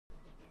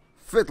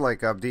Fit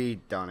like Abdi,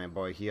 Danny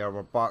Boy here.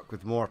 We're back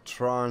with more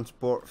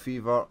Transport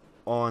Fever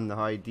on the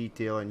High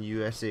Detail and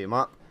USA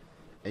map.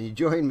 And you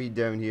join me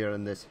down here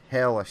in this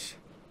hellish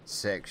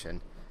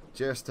section,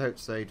 just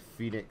outside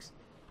Phoenix.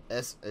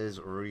 This is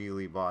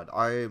really bad.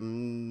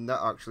 I'm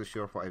not actually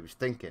sure what I was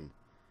thinking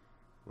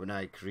when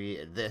I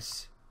created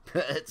this,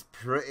 but it's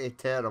pretty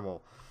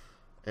terrible.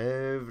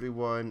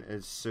 Everyone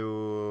is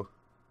so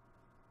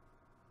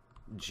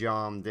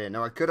jammed in.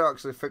 Now I could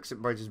actually fix it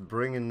by just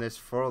bringing this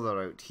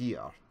further out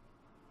here.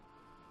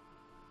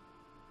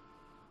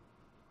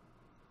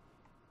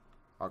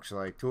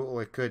 Actually, I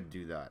totally could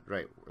do that.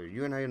 Right, are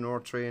you an iron ore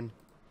train?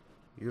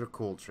 You're a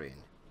coal train.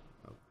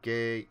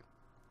 Okay.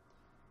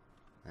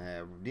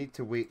 We need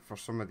to wait for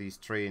some of these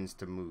trains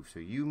to move.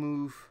 So you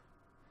move.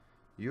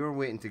 You're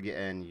waiting to get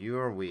in.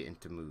 You're waiting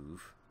to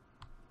move.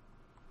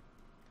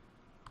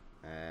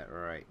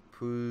 Right,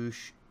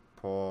 push,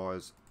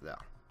 pause, there.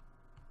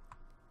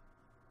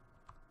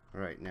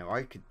 Right, now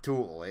I could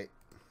totally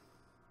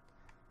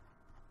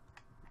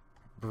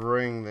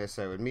bring this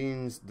out. It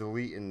means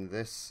deleting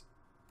this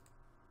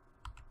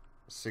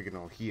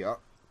signal here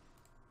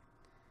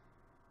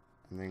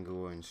and then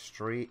going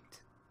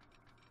straight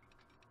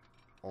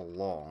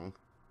along.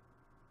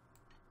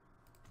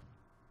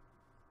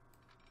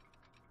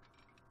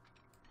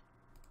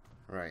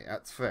 Right,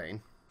 that's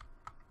fine.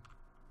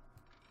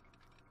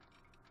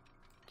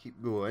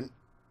 Keep going.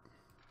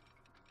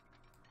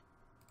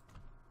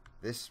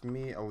 This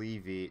may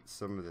alleviate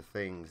some of the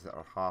things that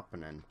are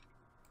happening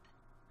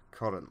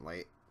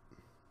currently.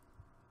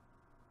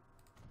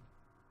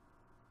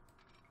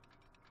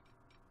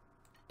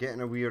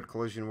 Getting a weird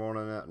collision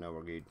warning there. No,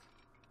 we're good.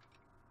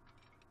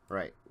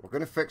 Right, we're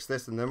going to fix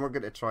this and then we're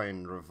going to try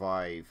and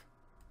revive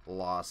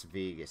Las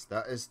Vegas.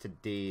 That is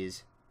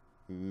today's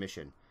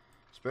mission.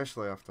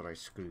 Especially after I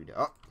screwed it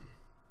up.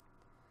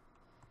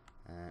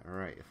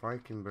 Right, if I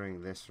can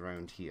bring this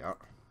around here.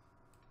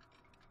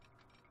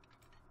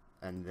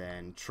 And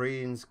then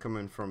trains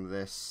coming from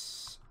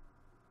this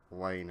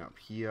line up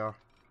here.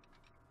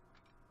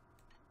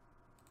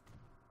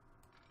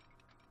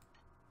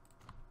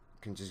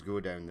 Can just go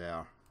down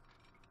there.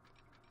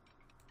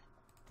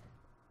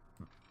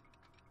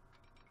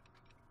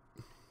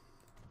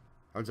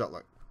 How's that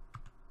look?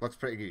 Looks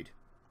pretty good.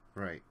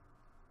 Right.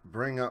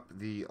 Bring up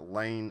the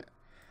line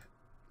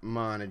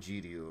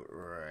managerial.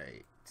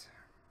 Right.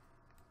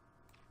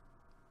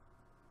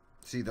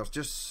 See, there's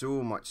just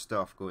so much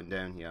stuff going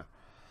down here.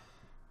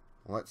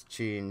 Let's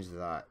change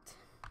that.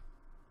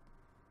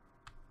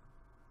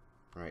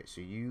 Right,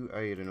 so you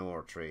iron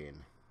ore train.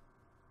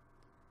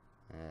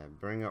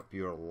 Bring up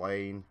your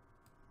line.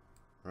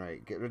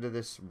 Right, get rid of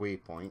this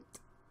waypoint.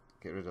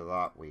 Get rid of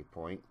that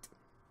waypoint.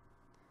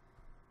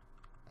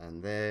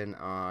 And then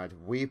add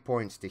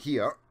waypoints to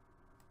here.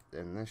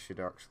 Then this should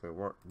actually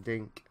work.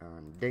 Dink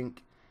and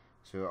dink.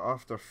 So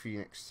after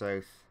Phoenix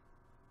South,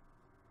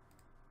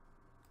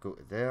 go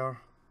to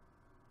there.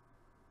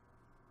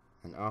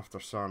 And after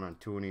San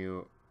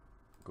Antonio,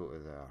 go to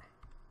there.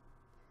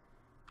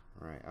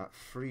 Right, that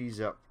frees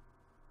up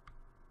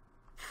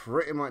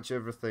pretty much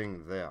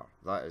everything there.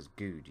 That is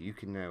good. You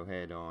can now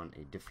head on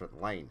a different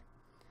line.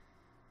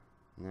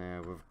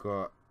 Now we've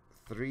got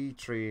 3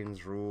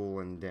 trains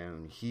rolling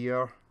down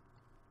here,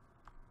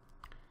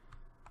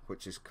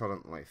 which is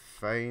currently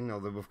fine.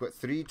 Although we've got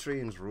 3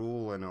 trains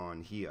rolling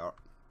on here.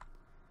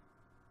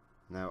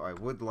 Now I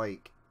would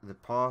like the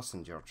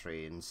passenger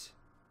trains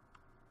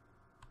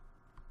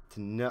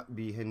to not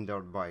be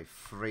hindered by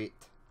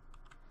freight.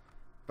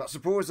 But I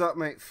suppose that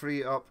might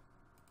free up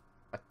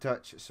a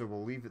touch, so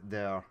we'll leave it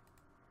there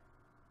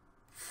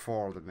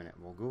for the minute.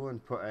 We'll go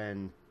and put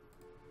in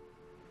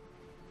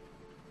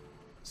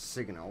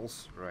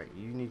signals. Right,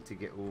 you need to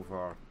get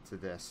over to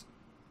this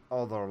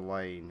other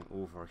line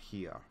over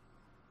here,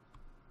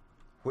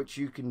 which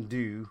you can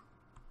do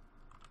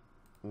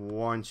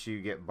once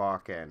you get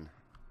back in,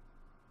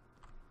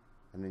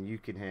 and then you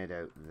can head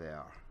out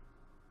there.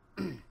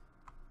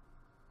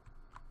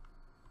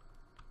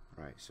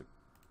 Right, so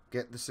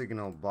get the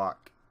signal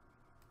back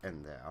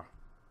in there.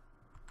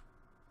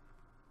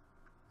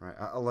 Right,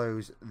 that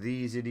allows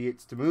these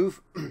idiots to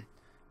move.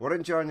 We're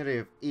in January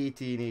of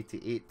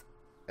 1888.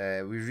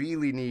 We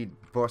really need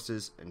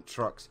buses and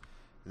trucks.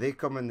 They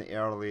come in the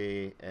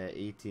early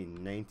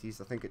 1890s.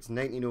 I think it's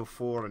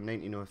 1904 and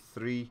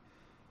 1903.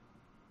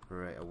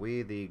 Right,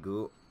 away they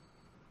go.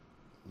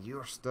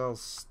 You're still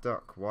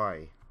stuck.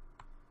 Why?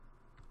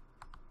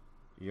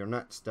 You're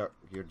not stuck.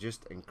 You're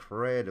just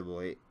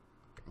incredibly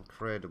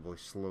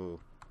slow.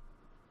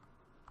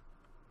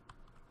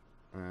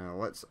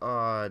 Let's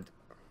add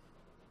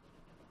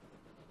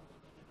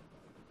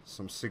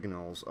some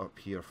signals up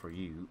here for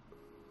you.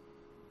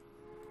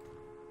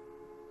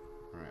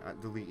 Right,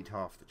 that deleted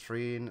half the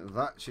train.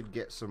 That should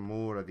get some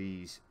more of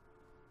these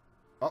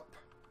up.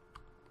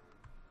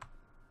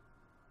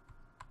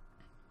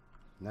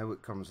 Now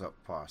it comes up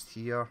past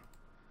here.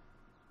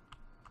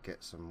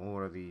 Get some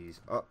more of these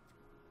up.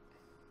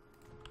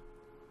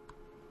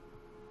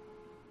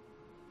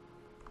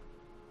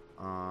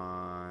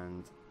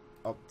 And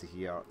up to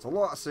here. It's a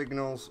lot of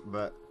signals,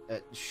 but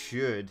it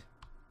should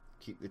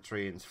keep the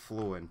trains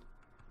flowing.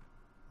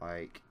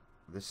 Like,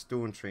 the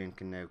stone train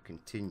can now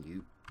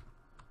continue.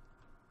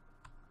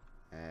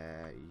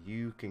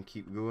 You can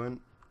keep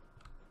going.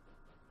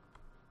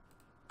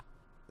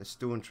 The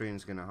stone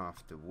train's gonna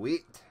have to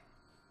wait.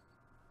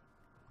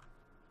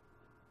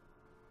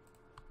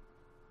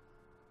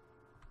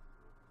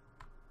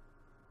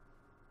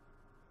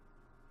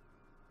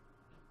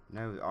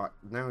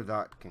 Now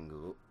that can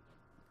go.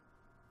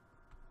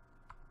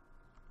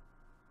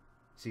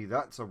 See,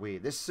 that's away.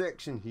 This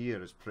section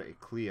here is pretty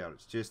clear.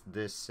 It's just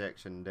this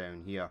section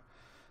down here.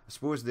 I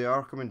suppose they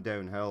are coming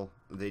downhill.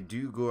 They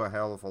do go a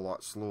hell of a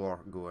lot slower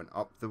going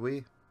up the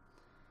way.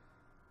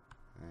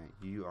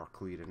 You are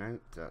clearing out.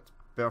 That's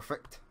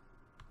perfect.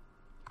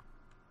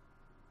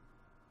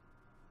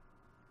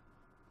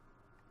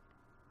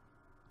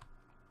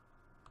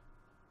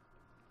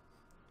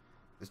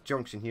 This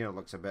junction here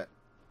looks a bit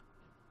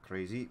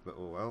crazy, but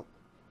oh well.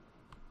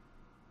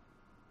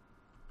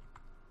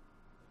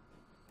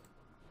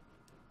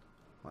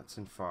 Let's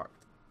in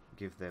fact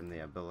give them the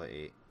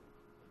ability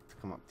to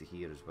come up to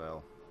here as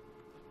well.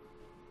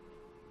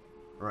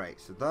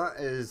 Right, so that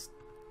is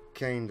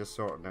kind of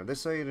sorted. Now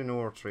this iron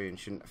ore train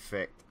shouldn't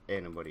affect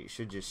anybody. It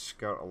should just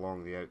skirt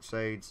along the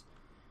outsides.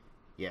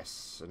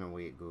 Yes, and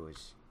away it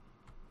goes.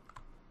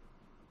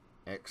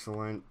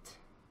 Excellent.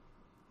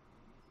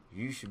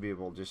 You should be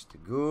able just to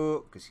go,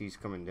 because he's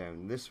coming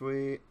down this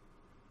way.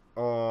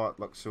 Oh, it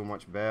looks so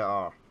much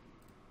better.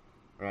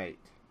 Right,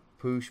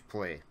 push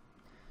play.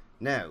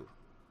 Now,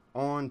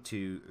 on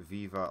to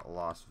Viva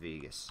Las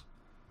Vegas.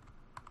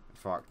 In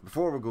fact,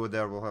 before we go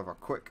there, we'll have a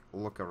quick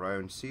look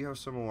around, see how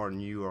some of our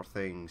newer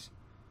things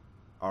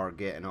are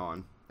getting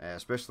on,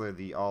 especially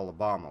the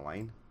Alabama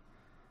line.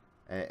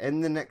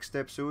 In the next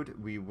episode,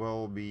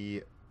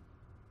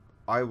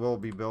 I will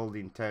be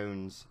building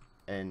towns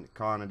in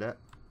Canada.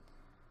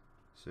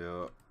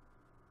 So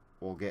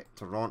we'll get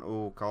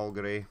Toronto,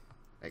 Calgary,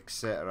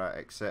 etc.,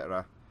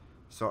 etc.,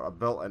 sort of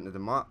built into the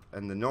map,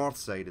 in the north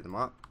side of the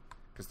map,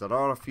 because there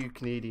are a few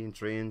Canadian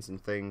trains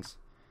and things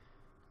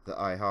that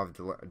I have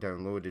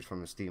downloaded from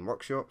the Steam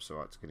Workshop, so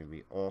that's going to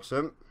be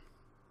awesome.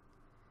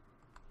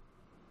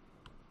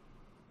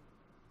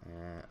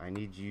 I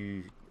need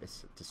you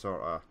to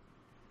sort of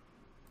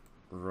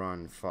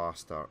run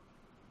faster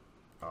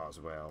as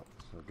well,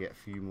 so get a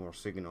few more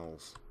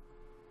signals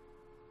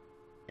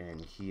in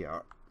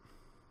here.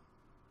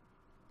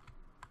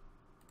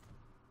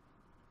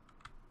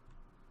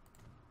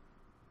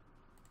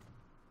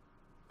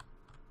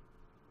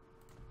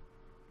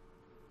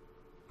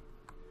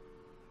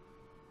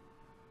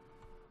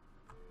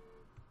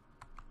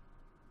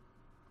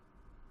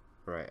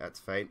 Right, that's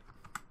fine.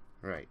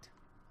 Right.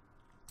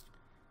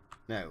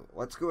 Now,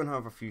 let's go and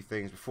have a few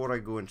things before I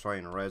go and try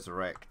and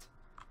resurrect.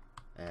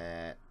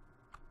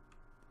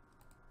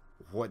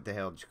 What the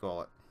hell did you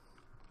call it?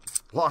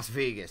 Las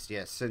Vegas,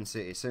 yes, Sin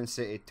City. Sin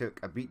City took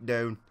a beat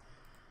down.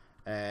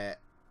 I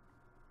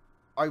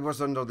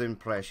was under the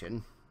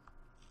impression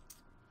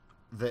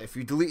that if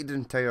you deleted the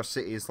entire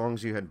city, as long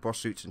as you had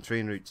bus routes and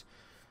train routes,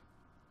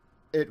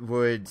 it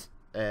would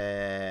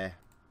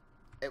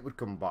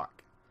come back.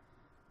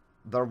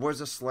 There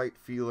was a slight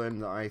feeling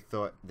that I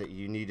thought that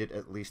you needed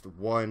at least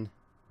one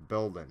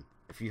building.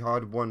 If you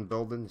had one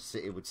building, the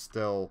city would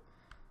still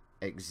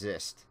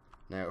exist.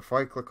 Now, if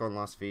I click on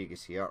Las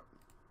Vegas here,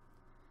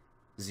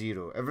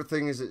 0.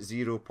 Everything is at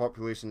 0,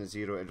 population is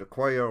 0, it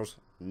requires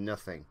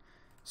nothing.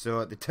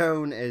 So the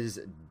town is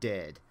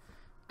dead.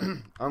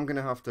 I'm going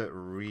to have to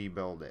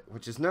rebuild it,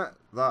 which is not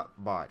that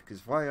bad,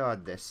 because if I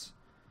add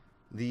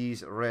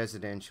these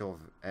residential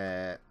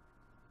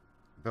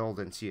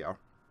buildings here,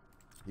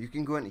 you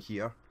can go into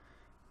here,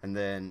 and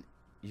then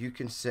you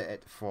can set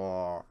it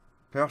for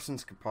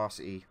person's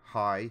capacity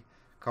high,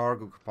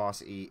 cargo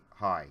capacity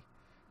high,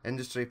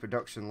 industry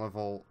production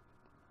level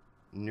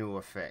no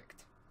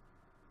effect.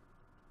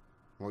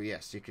 Well,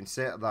 yes, you can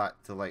set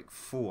that to like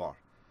 4,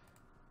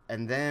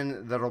 and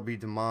then there will be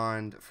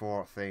demand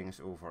for things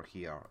over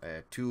here,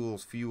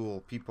 tools,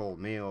 fuel, people,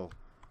 mail,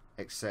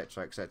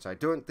 etc., etc. I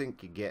don't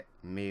think you get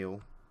mail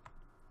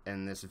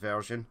in this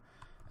version.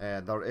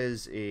 There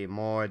is a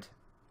mod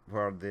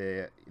where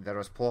there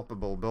is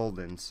ploppable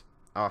buildings,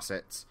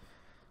 assets,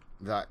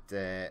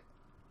 that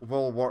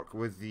will work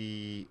with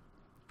the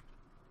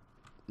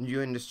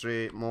new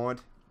industry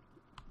mod.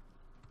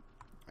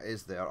 It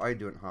is there. I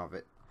don't have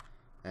it.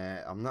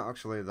 I'm not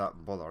actually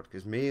that bothered,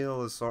 because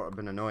mail has sort of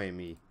been annoying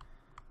me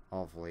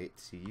of late.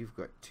 See, you've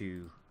got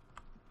 2,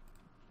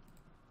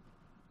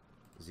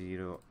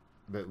 0,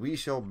 but we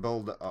shall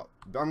build it up.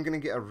 I'm going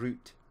to get a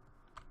route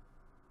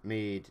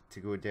made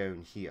to go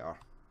down here.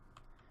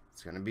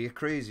 It's going to be a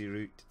crazy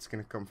route. It's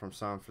going to come from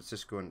San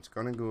Francisco, and it's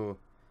going to go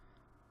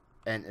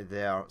into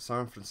there.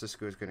 San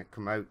Francisco is going to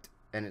come out,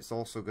 and it's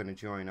also going to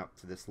join up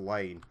to this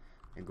line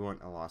and go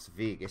into Las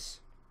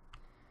Vegas.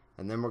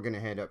 And then we're going to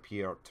head up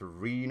here to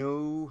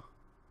Reno,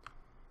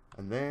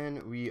 and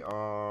then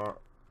we'll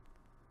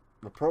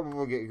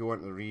probably get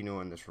going to Reno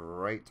on this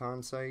right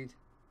hand side,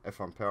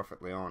 if I'm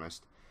perfectly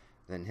honest.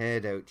 then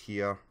head out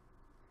here.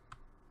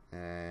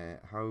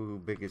 How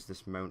big is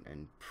this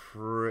mountain?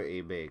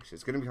 Pretty big, so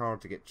it's going to be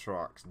hard to get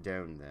trucks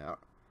down there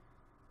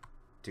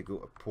to go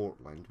to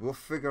Portland. We'll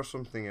figure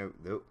something out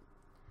though.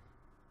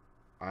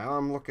 I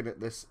am looking at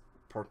this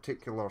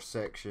particular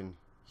section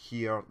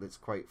here that's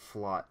quite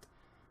flat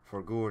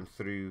for going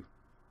through,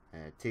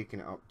 taking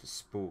it up to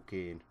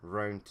Spokane,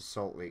 round to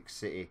Salt Lake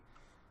City,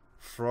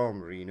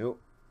 from Reno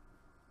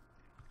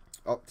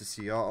up to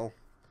Seattle.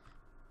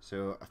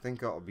 So I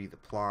think that'll be the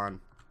plan,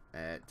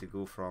 to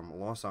go from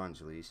Los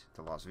Angeles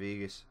to Las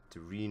Vegas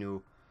to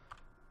Reno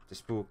to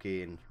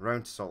Spokane,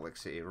 round to Salt Lake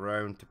City,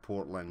 round to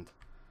Portland,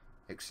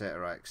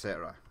 etc,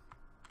 etc.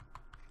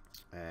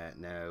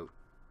 Now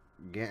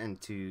getting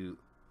to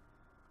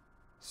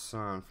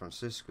San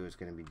Francisco is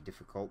going to be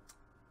difficult.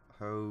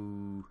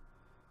 How...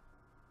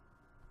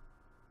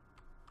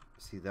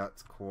 See,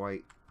 that's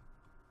quite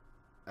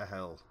a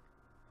hill.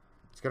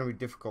 It's going to be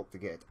difficult to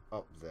get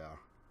up there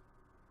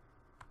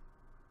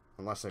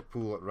unless I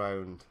pull it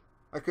round.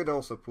 I could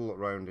also pull it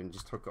round and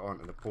just hook it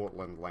onto the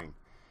Portland line.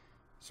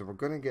 So we're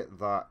going to get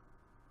that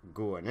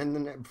going.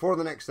 And before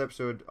the next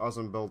episode, as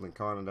I'm building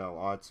Canada,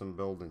 I'll add some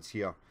buildings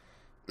here.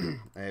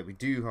 We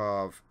do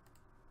have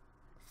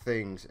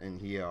things in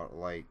here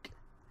like,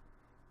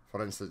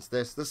 for instance,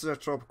 this is a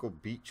tropical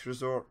beach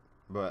resort,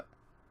 but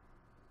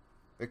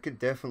it could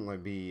definitely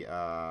be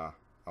a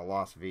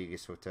Las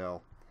Vegas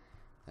hotel.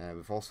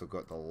 We've also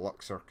got the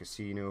Luxor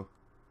Casino.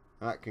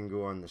 That can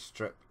go on the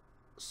strip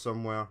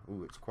somewhere.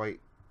 Ooh, it's quite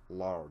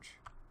large.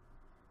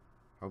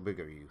 How big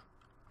are you?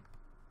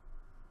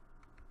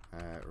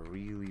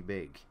 Really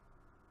big.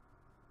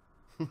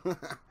 It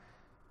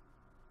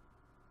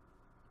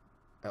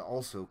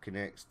also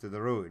connects to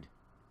the road.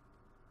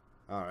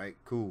 Alright,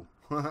 cool.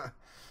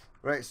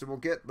 Right, so we'll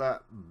get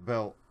that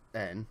built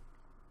in.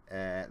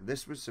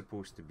 This was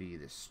supposed to be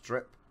the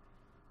strip.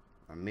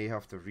 I may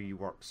have to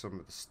rework some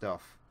of the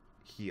stuff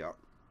here.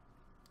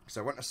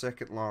 So I want a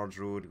second large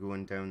road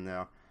going down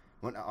there. I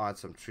want to add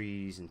some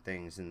trees and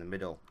things in the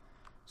middle.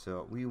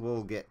 So we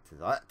will get to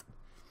that.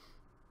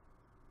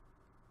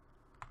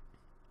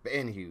 But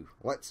anywho,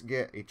 let's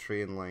get a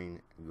train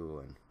line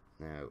going.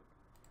 Now,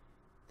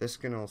 this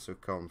can also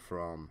come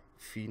from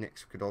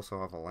Phoenix. We could also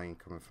have a line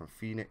coming from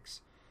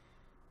Phoenix.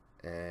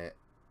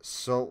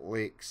 Salt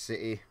Lake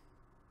City.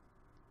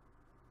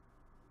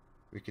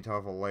 We could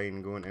have a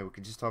line going, and we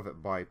could just have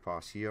it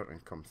bypass here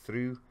and come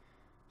through.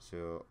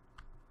 So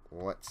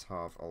let's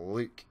have a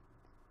look.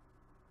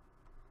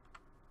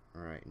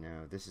 Right,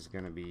 now this is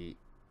going to be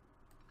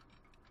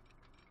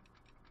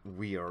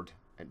weird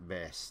at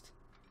best.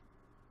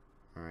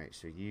 Alright,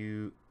 so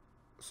you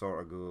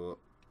sort of go...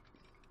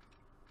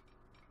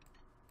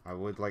 I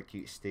would like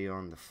you to stay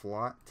on the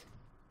flat,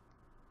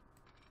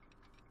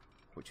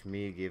 which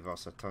may give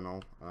us a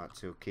tunnel.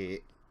 That's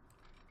okay.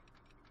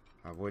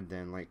 I would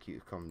then like you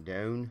to come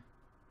down.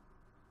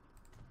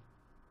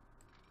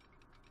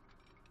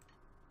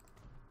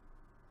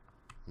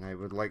 And I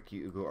would like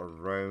you to go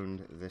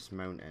around this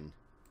mountain.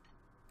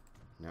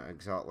 Not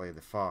exactly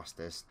the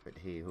fastest, but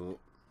hey ho.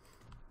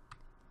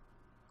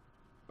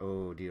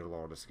 Oh dear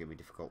lord, this is going to be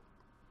difficult.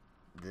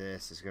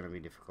 This is going to be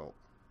difficult.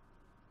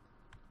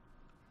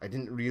 I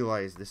didn't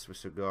realise this was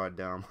so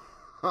goddamn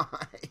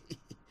high.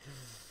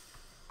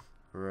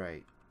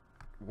 Right.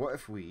 What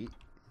if we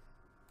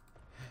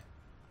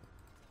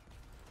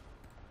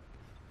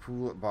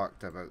pull it back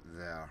to about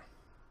there.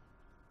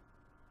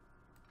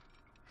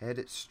 Head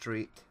it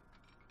straight.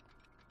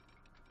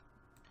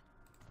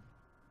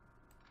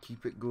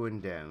 Keep it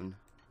going down.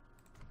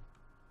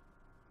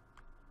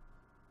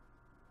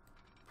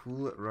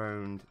 Pull it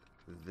round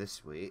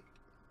this way.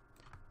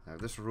 Now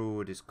this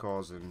road is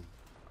causing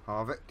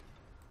havoc,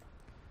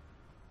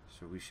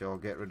 so we shall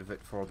get rid of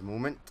it for the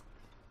moment.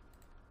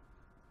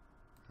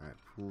 Right,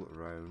 pull it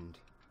round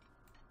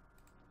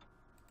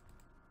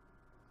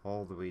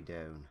all the way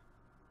down.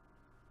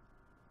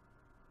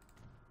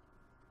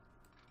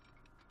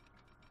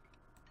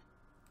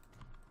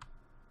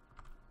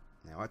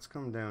 Now let's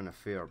come down a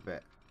fair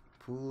bit.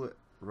 Pull it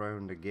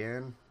round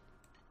again.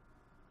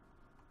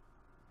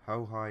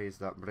 How high is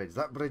that bridge?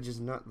 That bridge is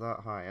not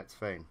that high, that's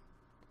fine.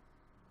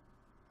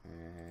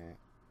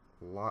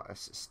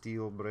 Lattice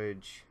steel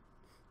bridge.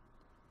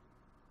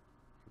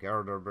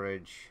 Girder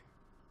bridge.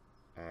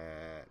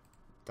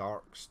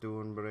 Dark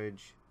stone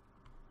bridge.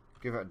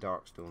 Give it a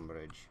dark stone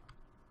bridge.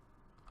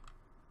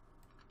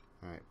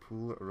 Alright,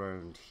 pull it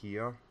around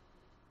here.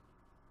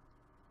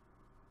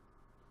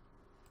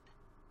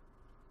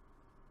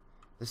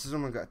 This has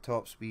only got a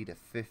top speed of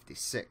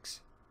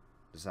 56.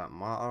 Does that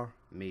matter?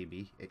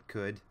 Maybe. It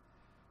could.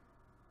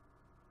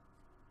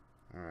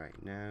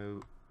 Alright,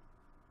 now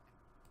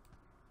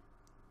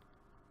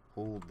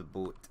hold the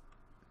boat.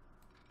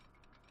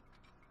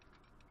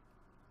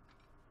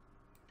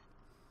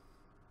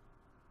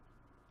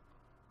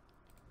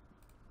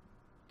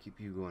 Keep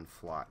you going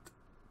flat.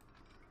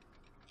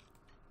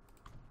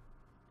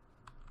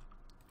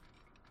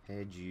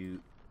 Head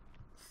you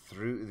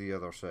through to the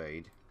other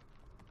side.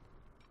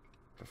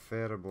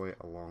 Preferably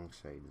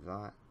alongside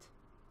that.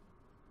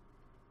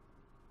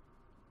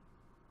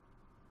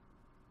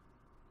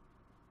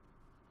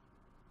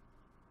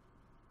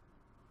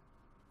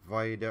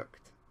 viaduct.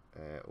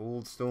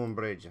 Old Stone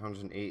Bridge,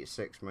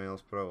 186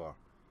 miles per hour.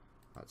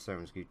 That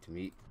sounds good to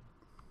me.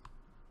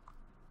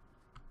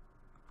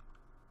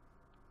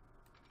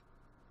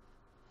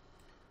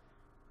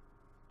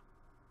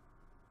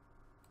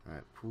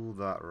 Right, pull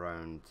that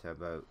round to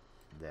about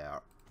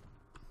there.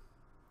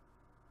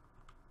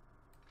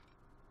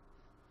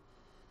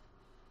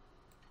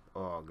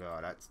 Oh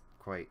god, that's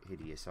quite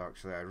hideous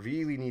actually. I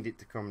really need it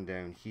to come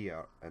down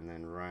here and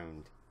then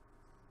round.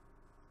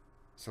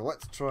 So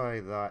let's try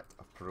that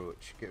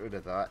approach. Get rid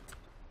of that.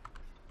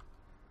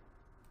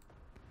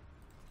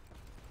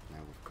 Now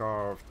we've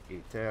carved a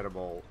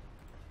terrible,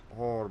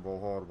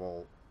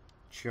 horrible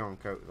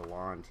chunk out of the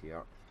land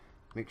here.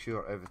 Make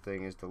sure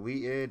everything is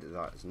deleted.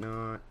 That is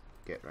not.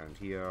 Get round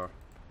here.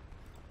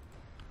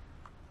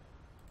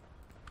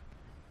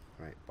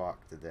 Right,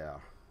 back to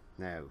there.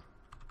 Now,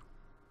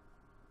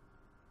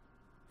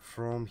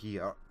 from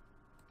here,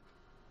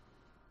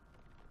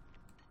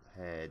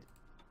 head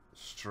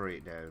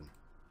straight down.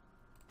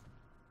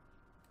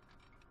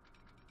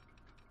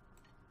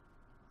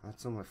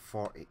 That's only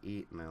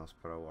 48 miles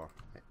per hour.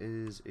 It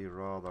is a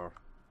rather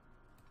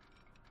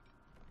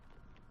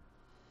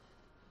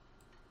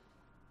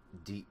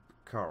deep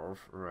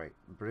curve. Right,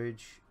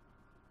 bridge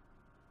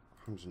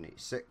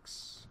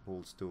 186,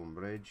 Old Stone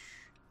Bridge.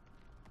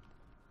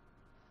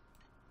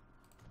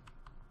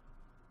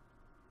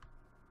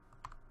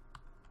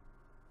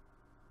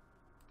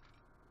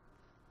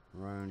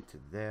 Round to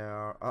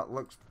there. That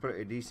looks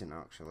pretty decent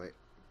actually.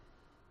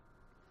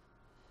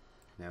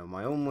 Now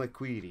my only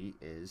query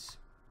is,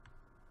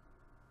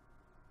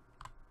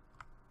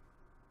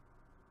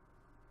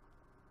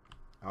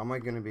 am I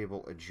going to be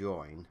able to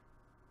join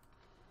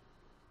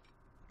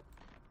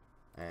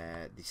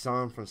the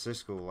San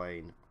Francisco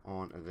line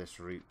onto this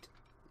route?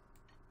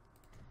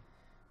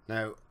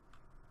 Now,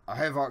 I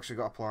have actually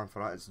got a plan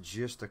for that. It's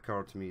just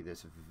occurred to me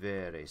this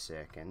very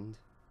second.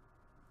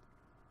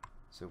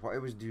 So what I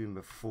was doing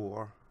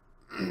before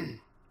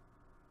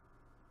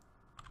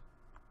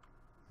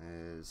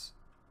is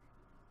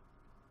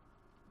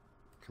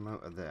come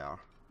out of there.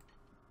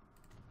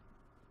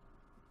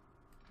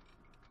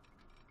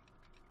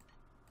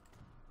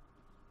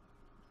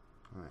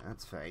 Right,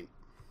 that's fine.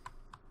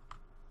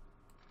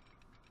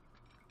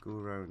 Go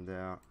around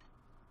there.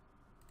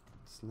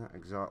 It's not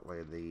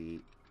exactly the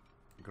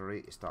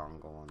greatest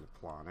angle on the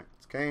planet.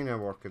 It's kind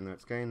of working there.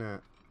 It's kind of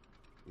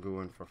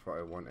going for what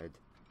I wanted.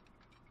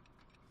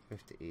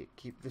 58.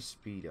 Keep the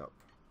speed up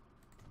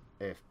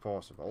if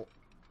possible.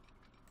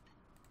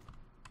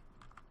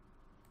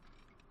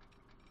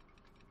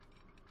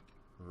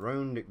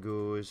 Round it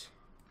goes.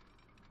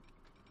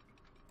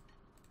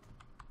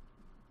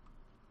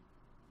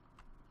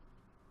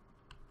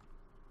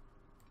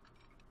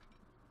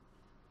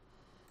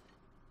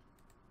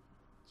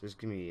 Just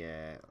give me,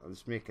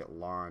 let's make it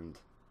land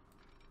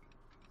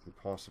and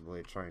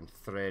possibly try and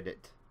thread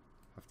it.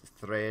 Have to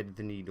thread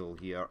the needle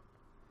here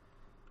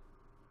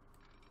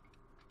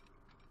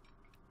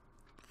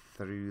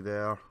through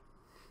there.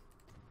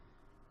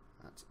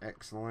 That's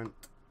excellent.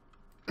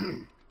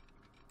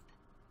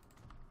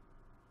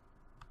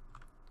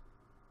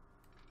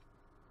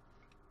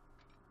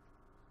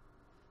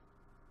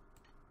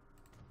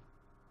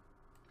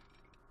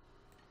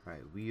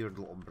 Right, weird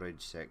little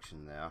bridge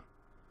section there.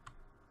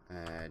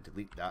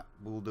 Delete that.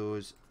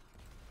 Bulldoze.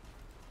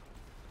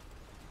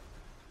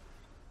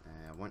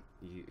 I want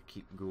you to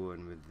keep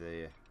going with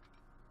the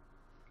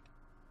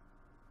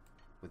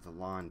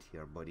land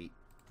here, buddy.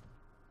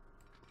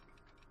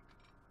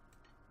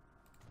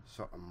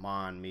 Sort of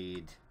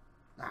man-made.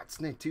 That's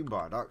not too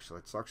bad actually.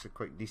 It's actually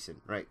quite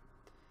decent. Right,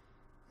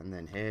 and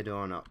then head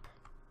on up.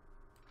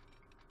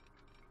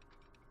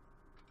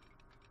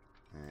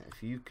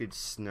 If you could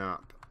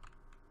snap.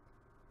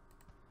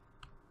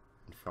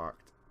 In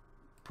fact,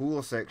 pull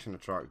a section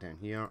of track down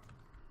here.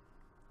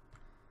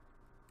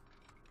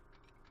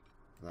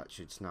 That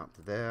should snap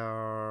to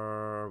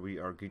there. We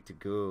are good to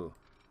go.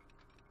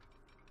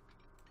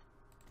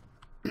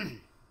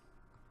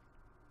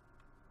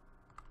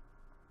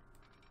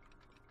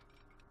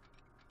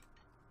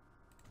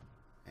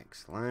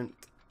 Excellent.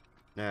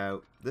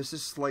 Now, this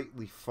is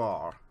slightly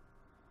far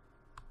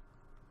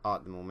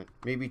at the moment.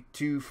 Maybe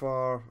too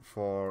far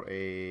for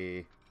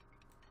the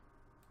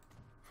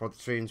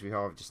trains we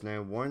have just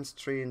now. Once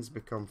trains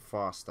become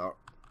faster,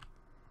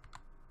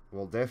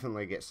 we'll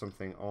definitely get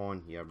something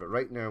on here, but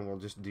right now we'll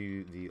just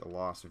do the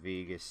Las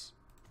Vegas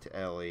to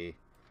LA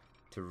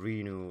to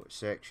Reno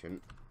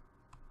section.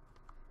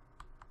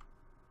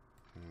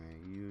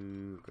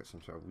 You've got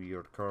some sort of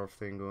weird curve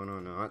thing going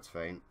on. No, that's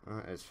fine.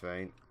 That is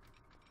fine.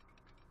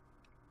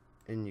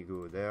 In you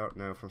go there.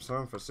 Now from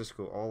San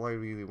Francisco, all I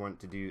really want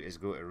to do is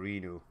go to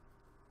Reno.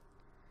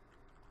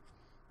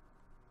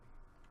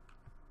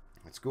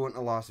 Let's go into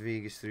Las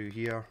Vegas through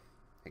here.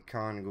 It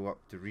can go up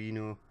to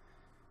Reno.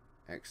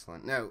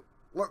 Excellent. Now,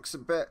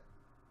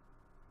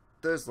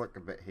 does look a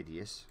bit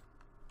hideous.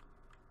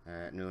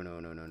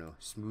 No.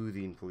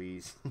 Smoothing,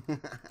 please.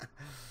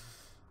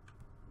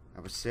 I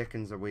I was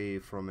seconds away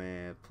from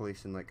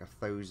placing like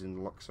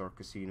 1,000 Luxor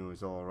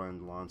casinos all around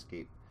the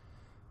landscape.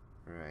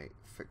 Right,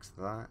 fix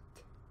that.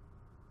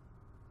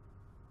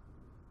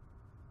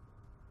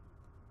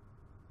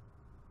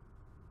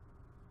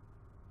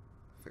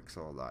 Fix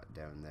all that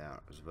down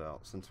there as well,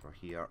 since we're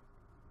here.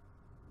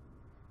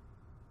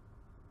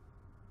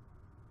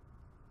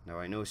 Now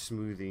I know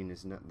smoothing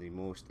is not the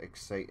most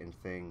exciting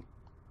thing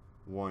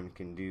one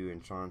can do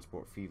in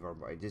Transport Fever,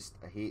 but I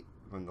hate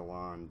when the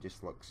land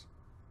just looks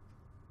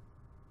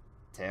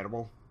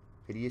terrible,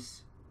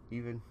 hideous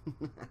even.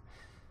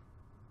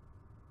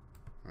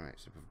 Right,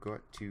 so we've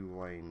got 2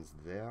 lines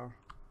there.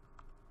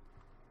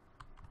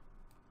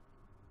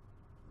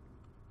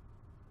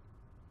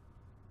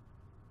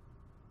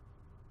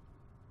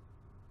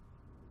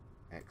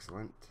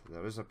 Excellent.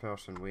 There is a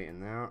person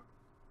waiting there.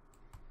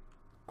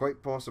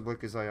 Quite possibly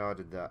because I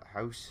added that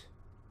house.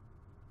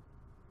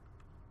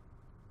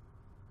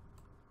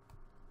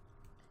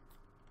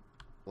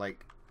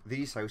 Like,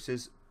 these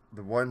houses,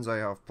 the ones I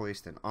have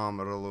placed in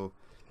Amarillo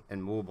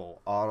and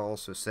Mobile, are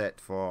also set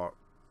for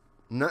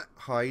not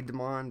high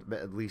demand, but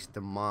at least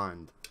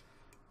demand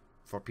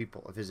for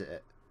people to visit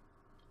it.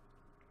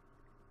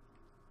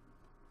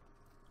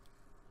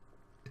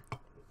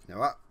 Now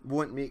that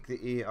won't make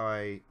the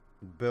AI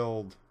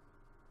build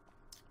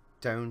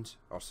towns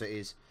or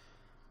cities.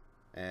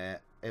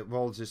 It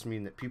will just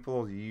mean that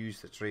people will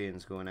use the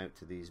trains going out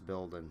to these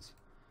buildings.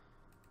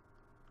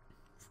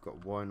 We've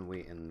got one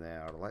waiting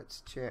there.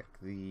 Let's check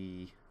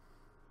the...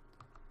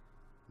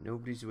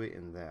 Nobody's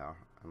waiting there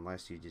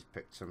unless you just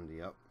picked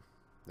somebody up.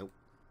 Nope.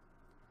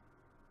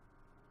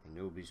 And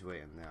nobody's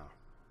waiting there.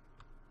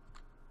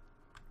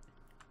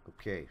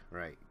 Okay,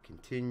 right.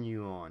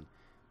 Continue on.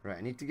 Right,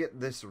 I need to get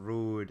this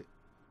road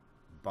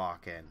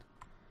back in.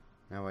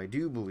 Now I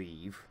do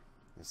believe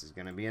this is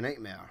going to be a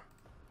nightmare.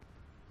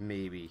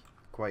 Maybe.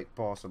 Quite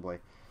possibly.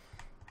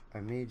 I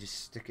may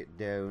just stick it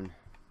down.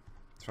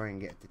 Try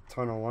and get the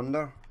tunnel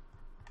under.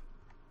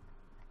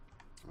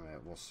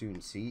 Alright, we'll soon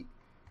see.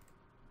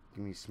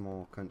 Give me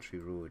small country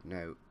road.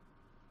 Now,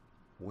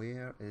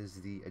 where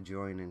is the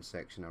adjoining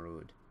section of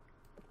road?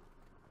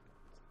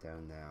 It's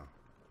down there.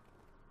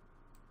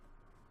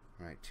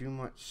 Right, too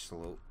much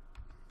slope.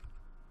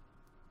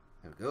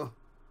 There we go.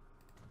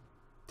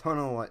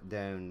 Tunnel it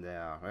down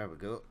there. There we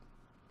go.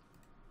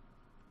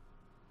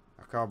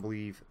 I can't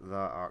believe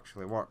that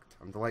actually worked.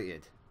 I'm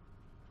delighted.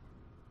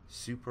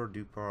 Super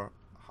duper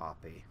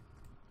happy.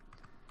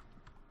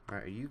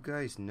 Right, are you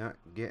guys not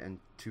getting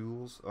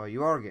tools? Oh,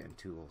 you are getting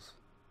tools.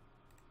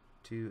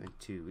 2 and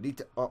 2. We need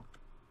to up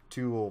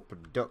tool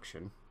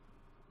production.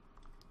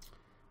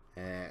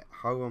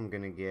 How I'm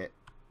gonna get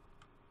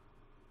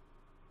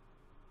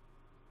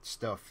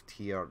stuff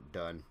here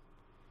done.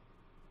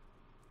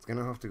 It's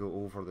gonna have to go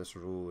over this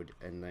road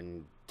and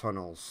then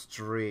tunnel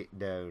straight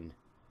down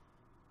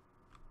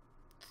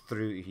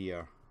through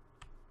here.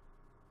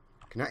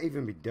 Can that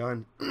even be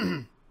done?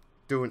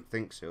 Don't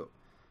think so.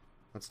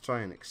 Let's try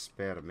an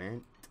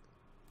experiment.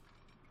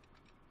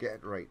 Get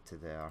it right to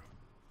there.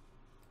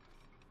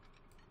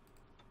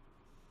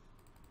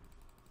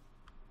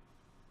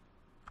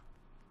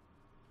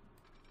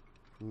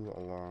 Pull it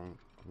along.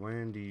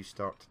 When do you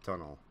start to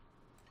tunnel?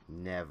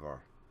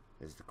 Never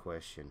is the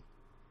question.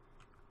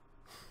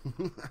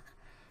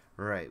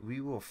 Right,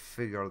 we will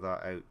figure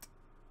that out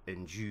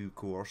in due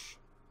course.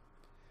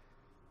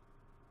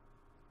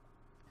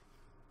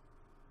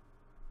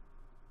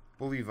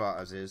 We'll leave that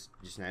as is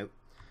just now.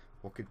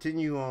 We'll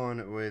continue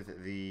on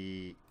with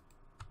the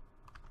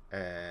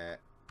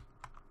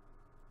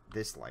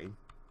this line.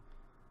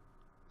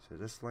 So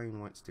this line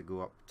wants to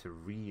go up to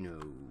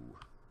Reno.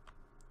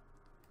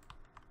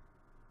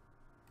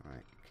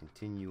 Right,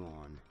 continue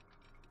on.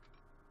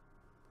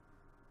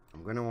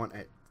 I'm going to want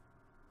it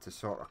to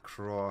sort of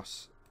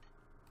cross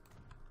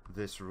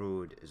this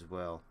road as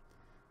well.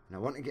 And I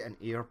want to get an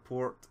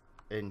airport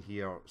in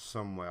here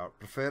somewhere,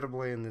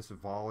 preferably in this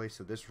valley,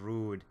 so this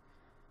road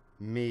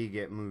may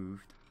get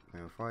moved.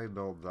 Now if I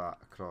build that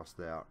across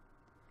there,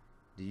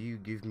 do you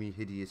give me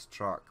hideous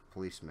track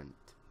placement?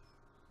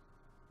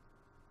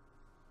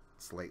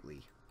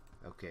 Slightly.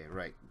 Okay,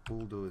 right,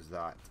 bulldoze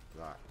that,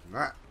 and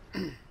that.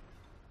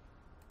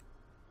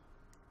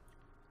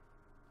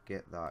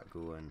 Get that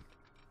going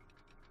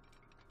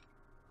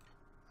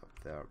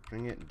up there,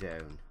 bring it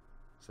down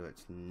so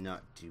it's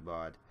not too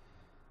bad.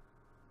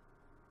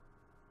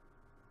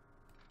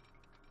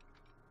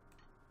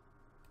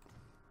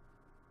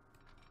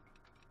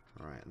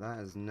 Right, that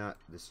is not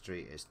the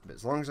straightest, but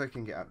as long as I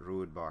can get that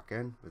road back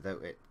in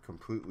without it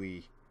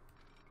completely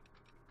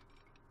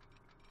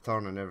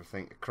turning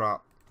everything to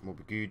crap, we'll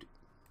be good.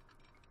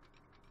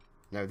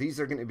 Now these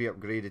are going to be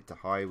upgraded to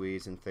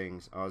highways and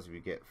things as we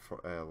get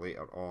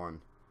later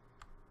on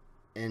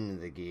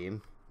in the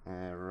game.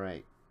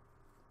 Right,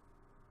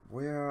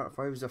 where, if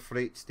I was a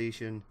freight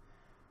station,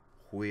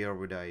 where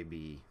would I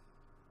be?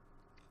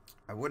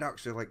 I would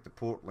actually like the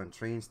Portland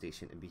train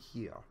station to be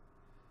here,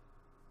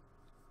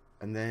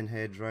 and then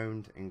head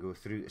round and go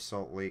through to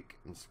Salt Lake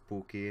and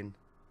Spokane.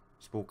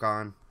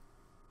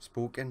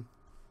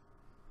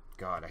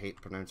 God, I hate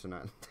pronouncing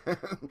that.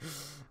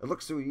 It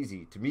looks so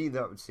easy. To me,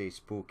 that would say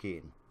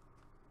Spokane.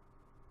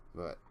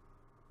 But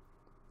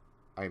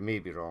I may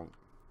be wrong.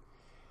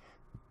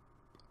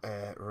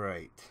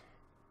 Right.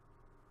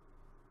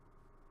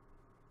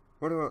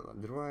 What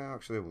do I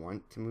actually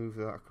want to move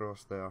that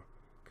across there?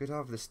 Could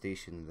have the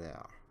station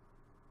there.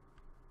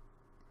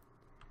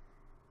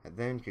 It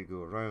then could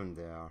go around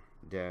there,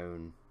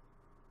 down.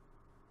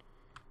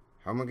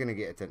 How am I going to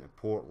get it into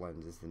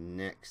Portland is the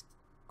next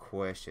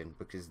question,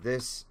 because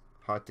this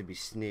had to be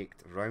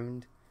snaked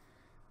round.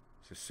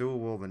 So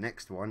will the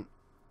next one.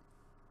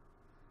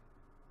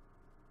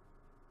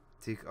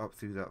 Take it up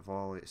through that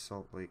valley at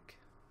Salt Lake.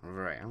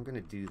 Right, I'm going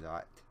to do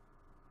that.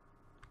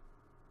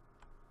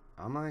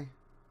 Am I?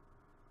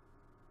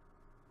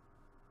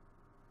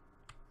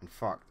 In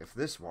fact, if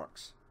this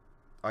works,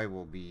 I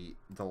will be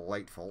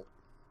delightful.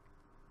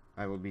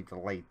 I will be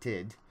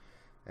delighted.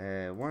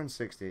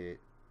 160,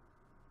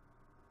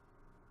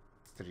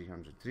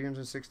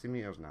 360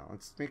 meters now.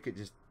 Let's make it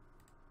just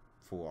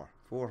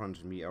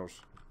 400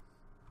 meters.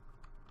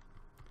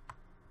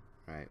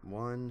 Right,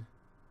 1,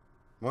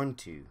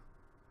 2,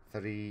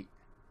 3,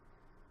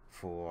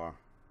 4,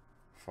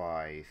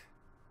 5,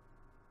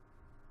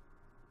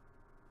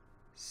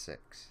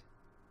 6.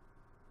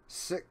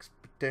 6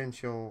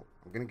 potential.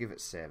 I'm gonna give it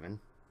 7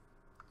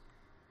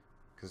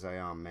 because I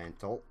am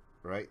mental.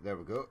 Right, there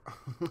we go.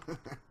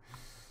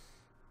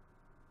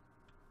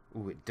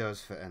 Oh, it does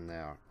fit in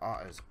there.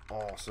 That is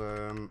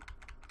awesome.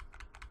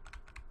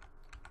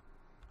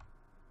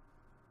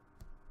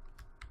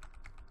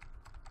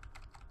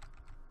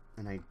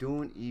 And I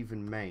don't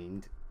even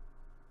mind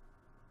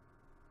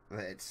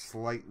that it's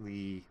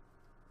slightly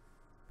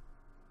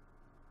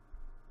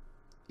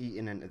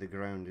eaten into the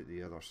ground at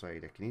the other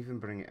side. I can even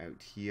bring it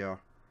out here.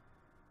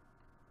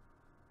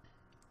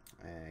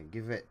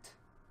 Give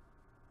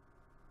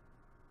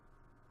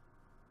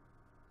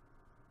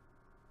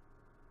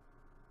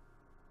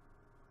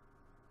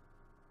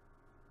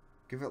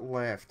it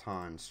left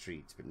hand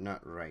streets, but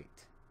not right.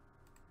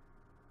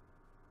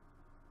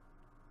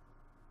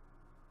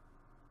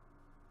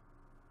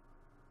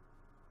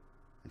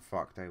 In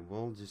fact, I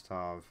will just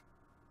have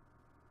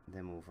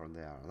them over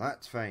there.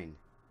 That's fine.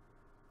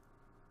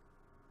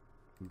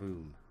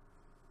 Boom.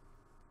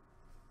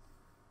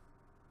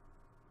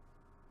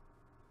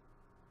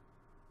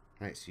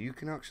 Right, so you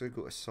can actually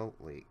go to Salt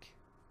Lake.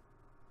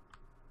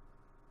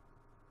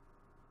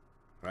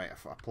 Right,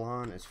 a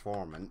plan is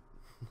forming.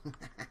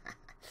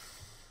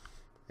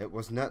 It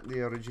was not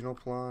the original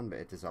plan, but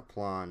it is a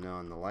plan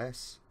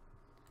nonetheless.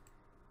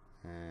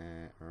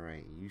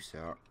 Right, you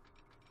sir.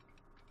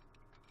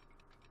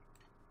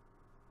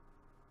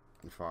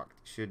 In fact,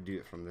 should do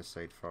it from this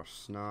side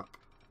first. Snap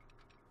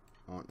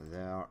onto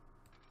there.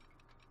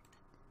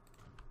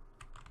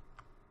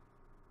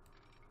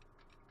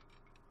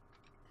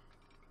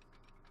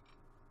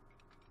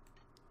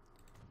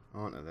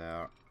 Onto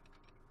there.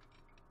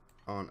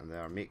 Onto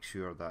there. Make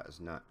sure that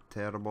is not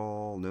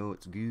terrible. No,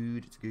 it's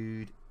good. It's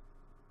good.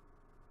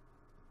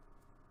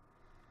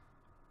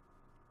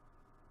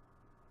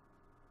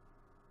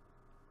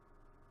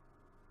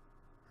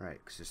 Right,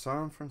 so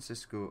San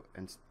Francisco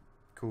and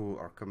Co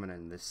are coming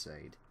in this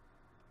side.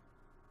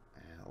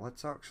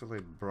 Let's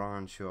actually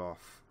branch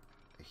off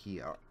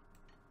here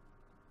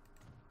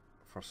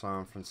for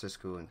San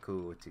Francisco and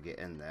Co to get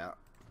in there.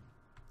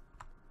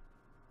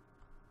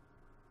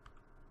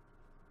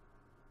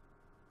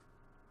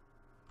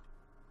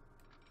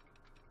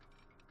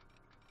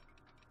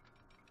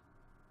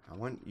 I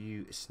want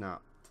you to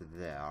snap to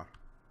there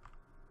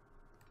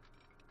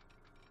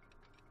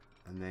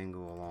and then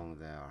go along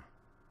there.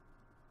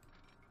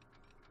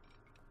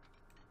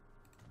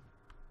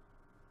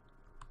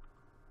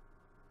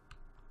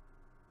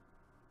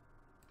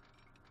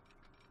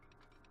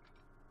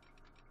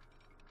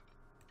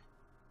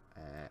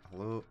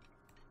 Hello.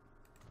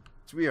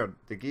 It's weird.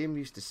 The game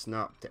used to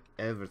snap to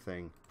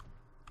everything.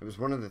 It was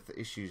one of the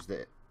issues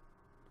that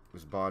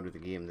was bad with the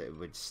game, that it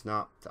would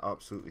snap to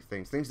absolutely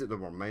things that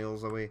were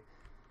miles away.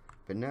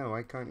 But now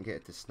I can't get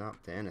it to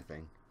snap to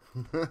anything.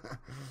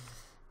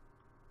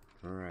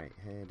 Alright,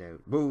 head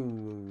out.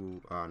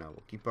 Whoa! Oh no,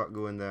 we'll keep on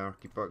going there.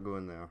 Keep on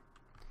going there.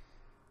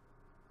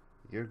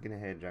 You're gonna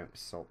head down to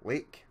Salt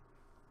Lake.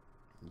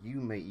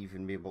 You might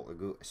even be able to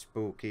go to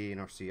Spokane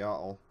or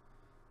Seattle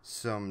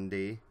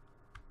someday.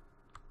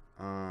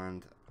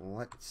 And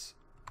let's,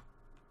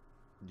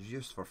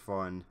 just for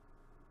fun,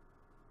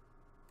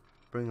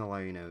 bring a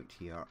line out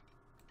here.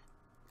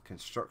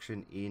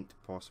 Construction ain't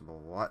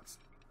possible. Well, that's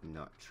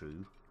not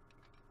true.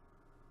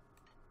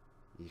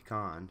 You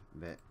can,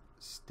 but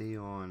stay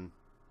on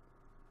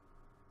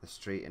the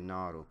straight and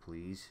narrow,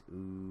 please.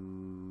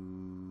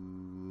 Ooh.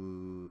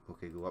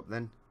 Okay, go up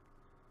then.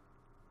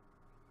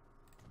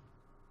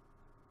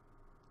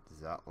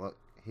 Does that look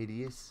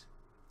hideous?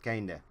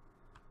 Kinda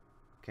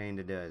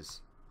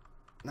does.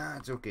 Nah,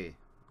 it's okay.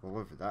 We'll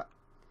live with that.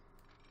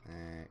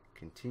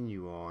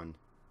 Continue on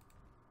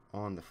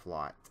the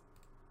flat.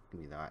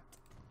 Give me that.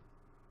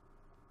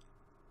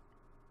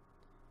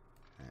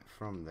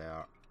 From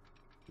there,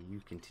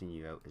 you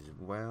continue out as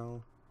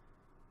well.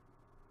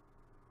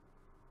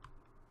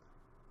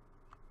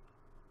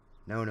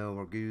 No, no,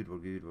 we're good, we're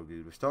good, we're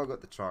good. We've still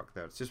got the track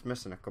there. It's just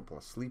missing a couple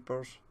of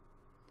sleepers.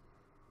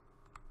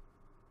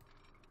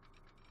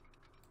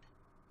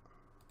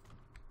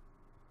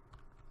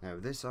 Now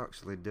this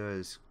actually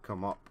does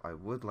come up. I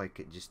would like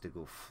it just to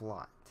go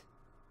flat.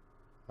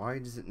 Why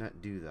does it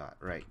not do that?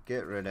 Right,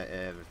 get rid of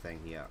everything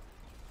here.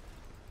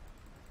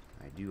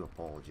 I do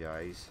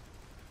apologize.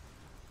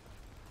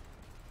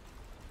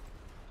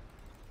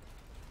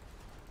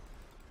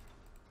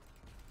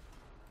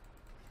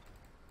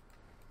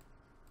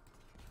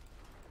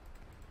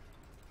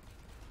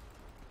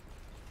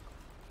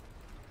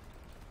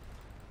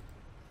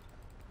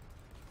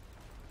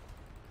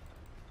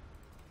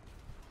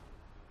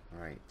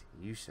 Right,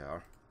 you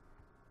sir,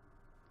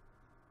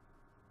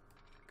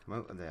 come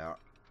out of there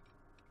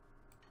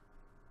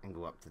and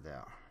go up to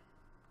there.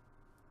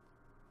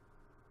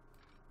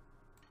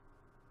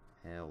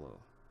 Hello.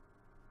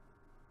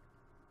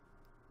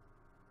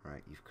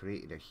 Right, you've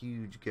created a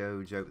huge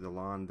gouge out of the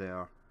land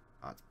there.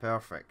 That's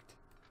perfect.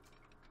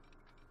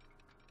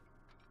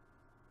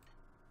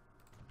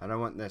 I don't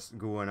want this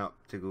going up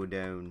to go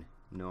down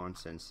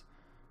nonsense.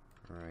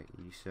 Right,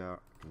 you sir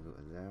can go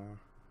to there.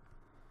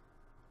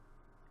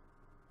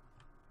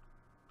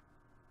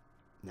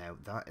 Now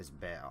that is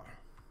better.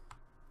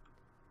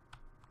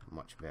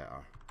 Much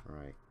better.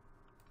 Right.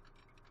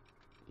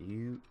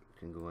 You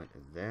can go into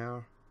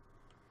there.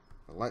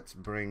 Let's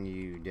bring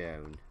you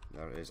down.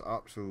 There is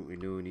absolutely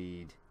no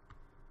need.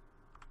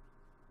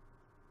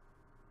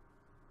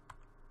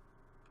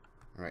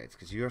 Right, it's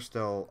because you're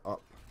still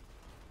up.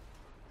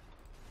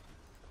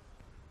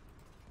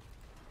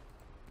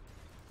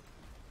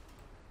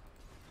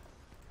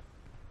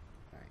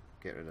 Right,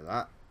 get rid of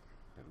that.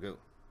 There we go.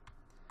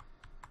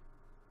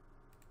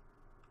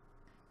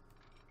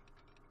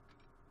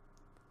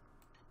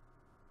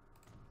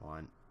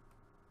 One,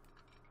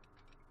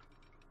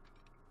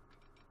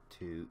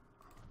 two,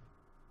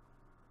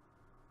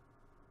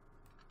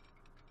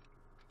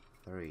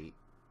 three,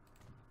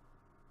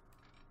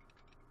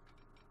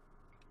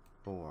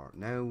 four.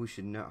 Now we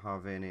should not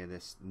have any of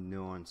this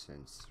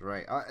nonsense.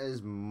 Right, that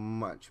is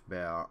much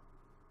better.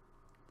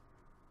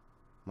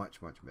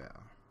 Much, much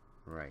better.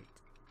 Right.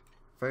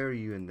 Fire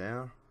you in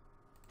there.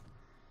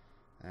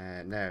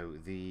 Now,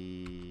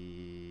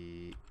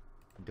 the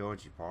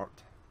dodgy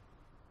part.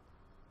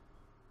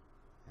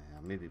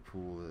 Maybe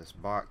pull this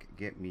back,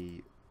 get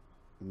me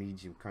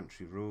medium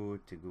country road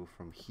to go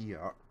from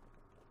here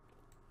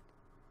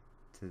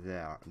to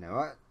there.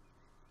 Now that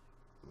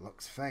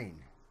looks fine.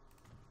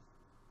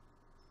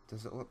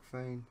 Does it look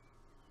fine?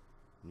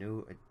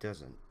 No, it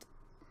doesn't.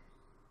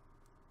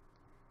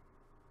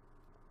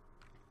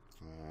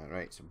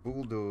 Right, so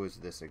bulldoze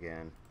this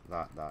again.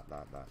 That.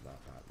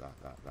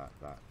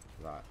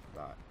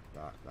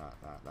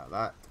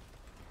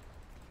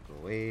 Go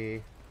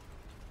away.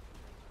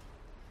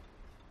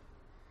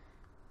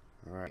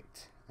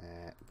 Right,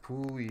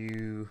 pull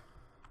you.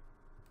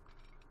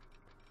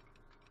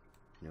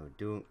 No,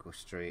 don't go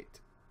straight.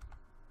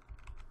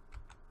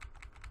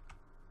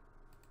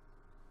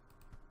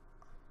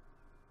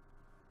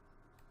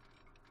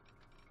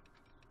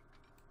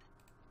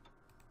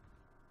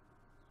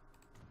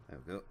 There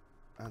we go.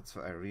 That's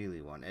what I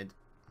really wanted.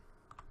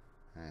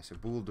 So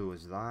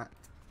bulldoze that.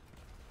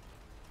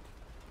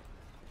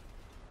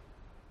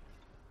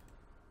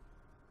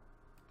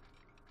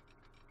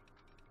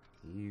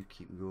 You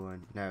keep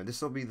going. Now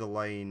this will be the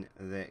line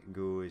that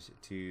goes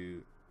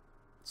to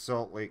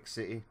Salt Lake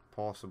City,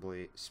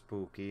 possibly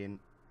Spokane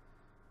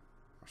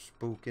or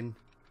Spoken.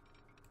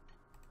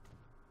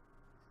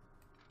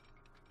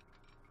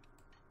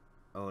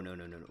 Oh no.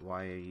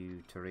 Why are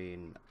you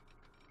terrain?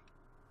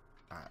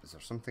 Is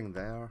there something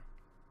there?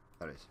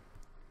 There is.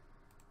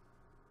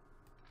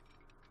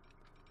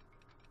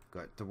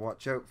 Got to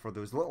watch out for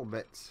those little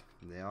bits.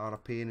 They are a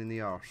pain in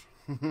the arse.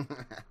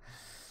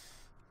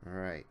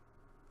 Right.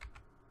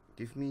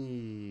 Give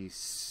me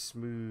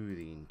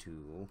smoothing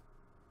tool.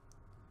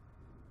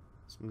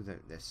 Smooth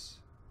out this.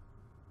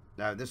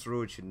 Now this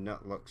road should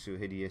not look so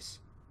hideous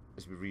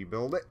as we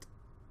rebuild it.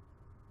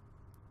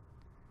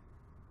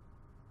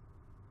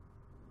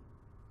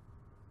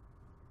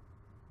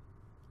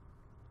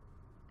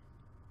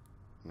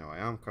 Now I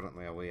am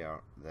currently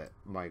aware that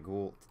my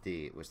goal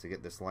today was to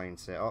get this line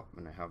set up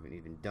and I haven't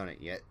even done it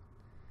yet.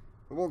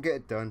 But we'll get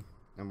it done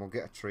and we'll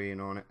get a train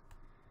on it.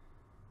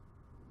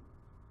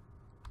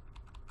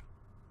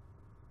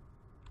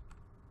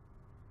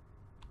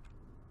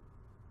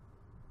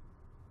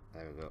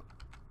 There we go.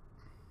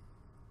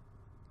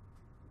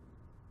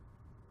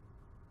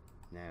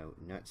 Now,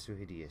 not so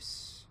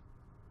hideous.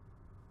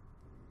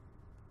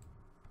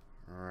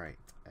 Right,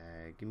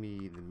 give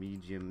me the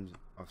mediums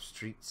of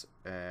streets.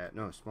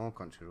 No, small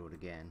country road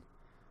again.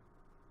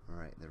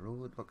 Alright, the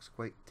road looks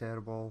quite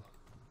terrible.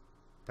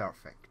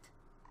 Perfect.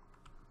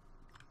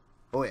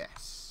 Oh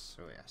yes,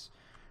 oh yes.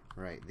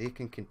 Right, they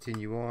can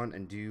continue on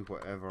and do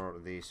whatever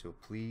they so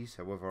please.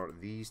 However,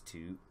 these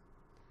two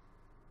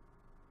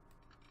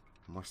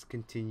must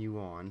continue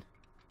on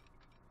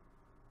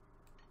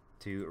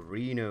to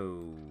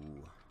Reno.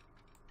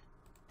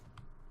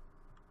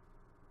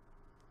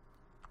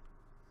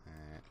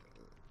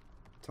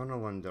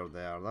 Tunnel under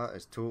there, that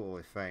is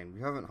totally fine.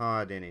 We haven't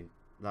had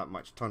that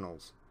much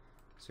tunnels,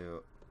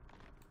 so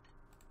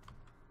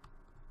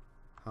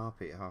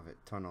happy to have it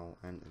tunnel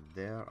into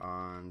there,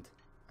 and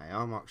I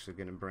am actually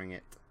going to bring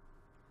it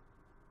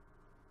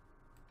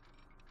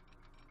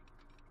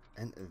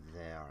into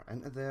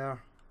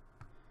there.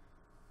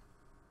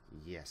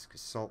 Yes,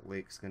 because Salt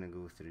Lake's going to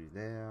go through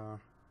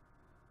there,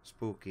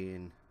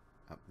 Spokane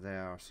up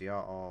there,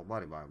 Seattle,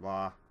 blah blah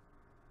blah.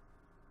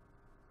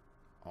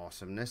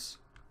 Awesomeness.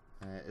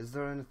 Is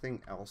there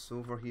anything else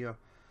over here?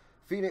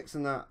 Phoenix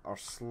and that are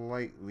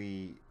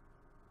slightly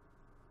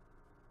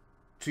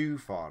too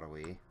far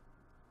away,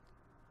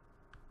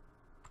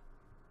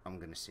 I'm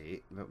gonna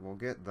say, but we'll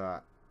get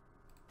that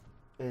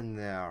in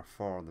there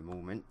for the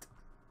moment.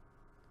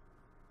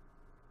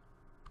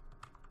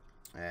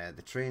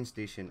 The train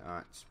station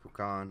at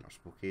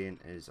Spokane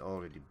is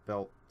already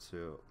built,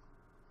 so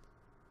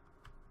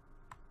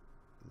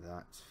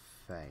that's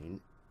fine.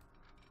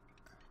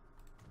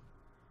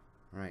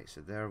 Right,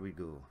 so there we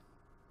go.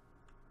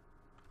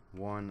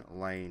 One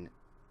line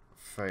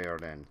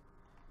fired in.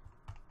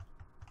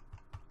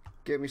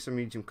 Get me some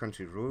medium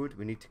country road.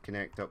 We need to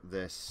connect up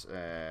this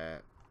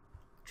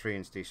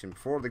train station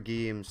before the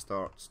game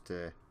starts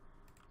to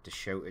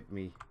shout at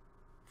me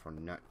for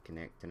not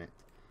connecting it.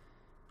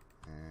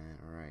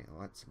 Right,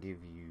 let's give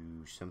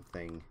you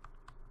something.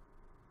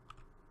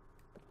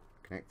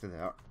 Connect to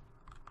that.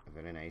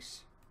 Very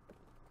nice.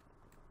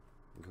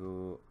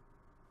 Go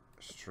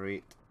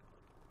straight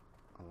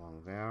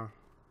along there.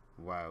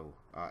 Wow,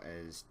 that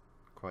is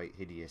quite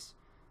hideous.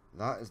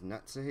 That is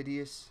not so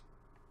hideous.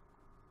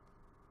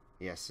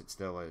 Yes, it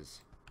still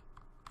is.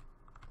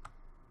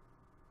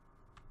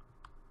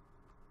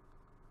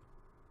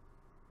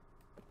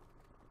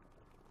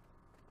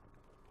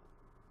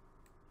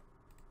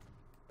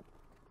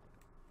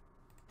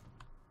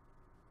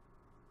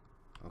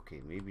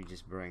 Okay, maybe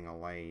just bring a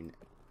line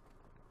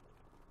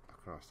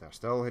across there.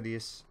 Still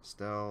hideous,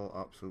 still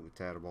absolutely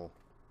terrible.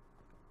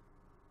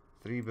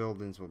 3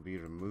 buildings will be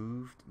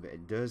removed, but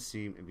it does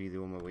seem to be the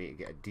only way to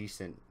get a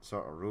decent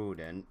sort of road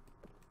in.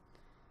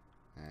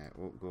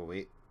 Won't go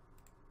away.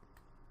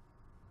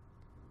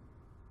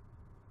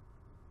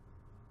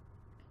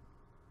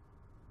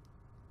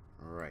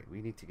 Right,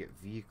 we need to get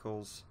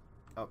vehicles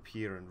up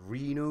here in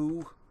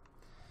Reno.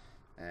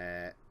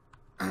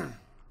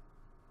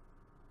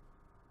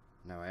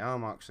 Now I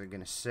am actually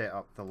going to set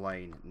up the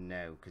line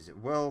now, because it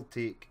will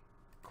take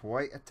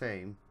quite a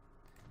time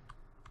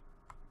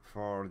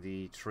for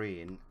the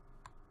train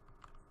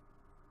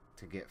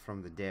to get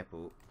from the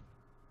depot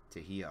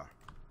to here.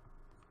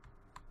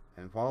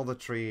 And while the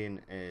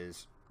train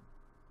is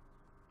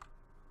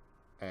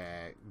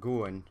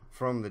going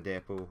from the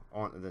depot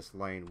onto this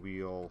line,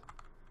 we'll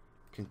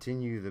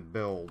continue the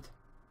build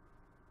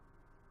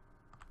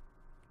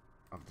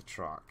of the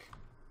track.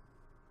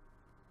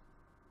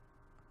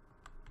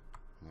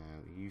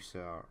 Now you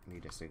sir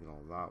need a signal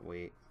that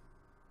way.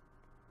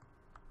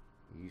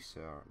 You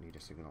sir need a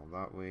signal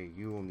that way.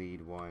 You will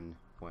need one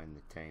when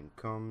the time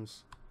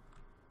comes.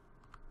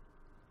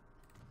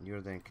 You're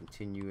then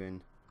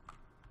continuing.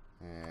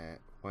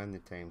 When the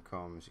time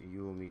comes,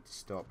 you will need to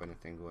stop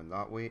anything going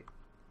that way.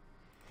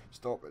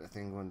 Stop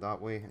anything going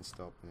that way, and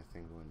stop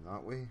anything going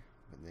that way.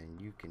 But then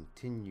you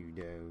continue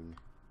down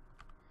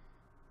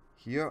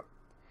here.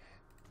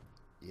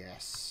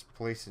 Yes,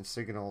 placing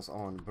signals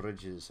on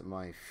bridges,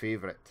 my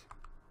favourite.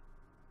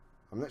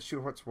 I'm not sure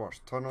what's worse,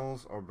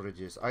 tunnels or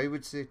bridges. I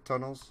would say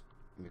tunnels,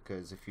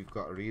 because if you've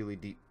got a really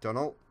deep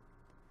tunnel,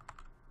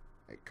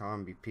 it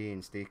can be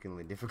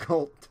painstakingly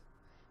difficult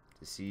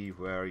to see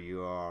where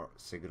your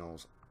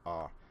signals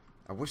are.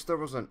 I wish there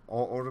was an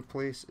auto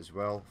replace as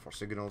well for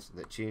signals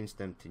that changed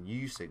them to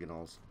new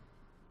signals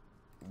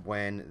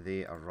when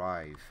they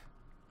arrive,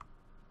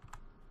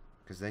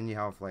 because then you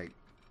have like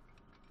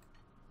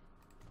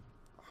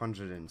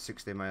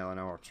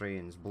 160-mile-an-hour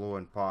trains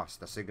blowing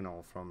past a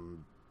signal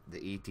from the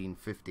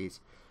 1850s.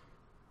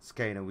 It's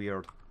kind of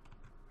weird.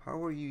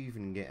 How are you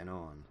even getting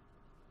on?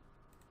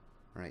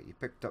 Right, you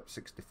picked up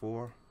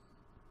 64.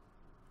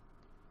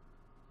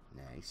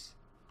 Nice.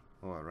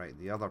 Oh, right,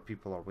 the other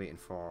people are waiting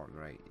for,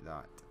 right,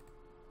 that.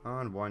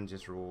 And one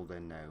just rolled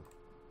in now.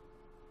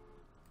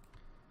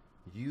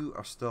 You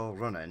are still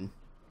running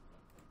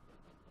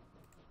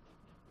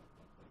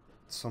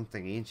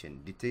something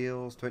ancient.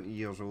 Details, 20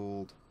 years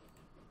old.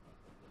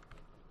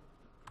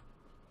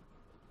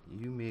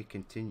 You may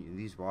continue.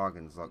 These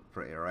wagons look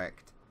pretty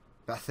wrecked,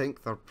 but I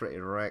think they're pretty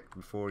wrecked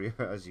before you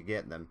as you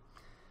get them.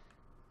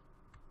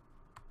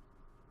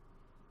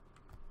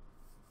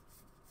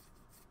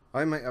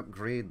 I might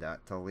upgrade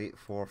that to late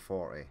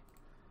 440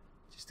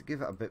 just to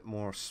give it a bit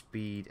more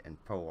speed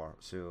and power.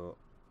 So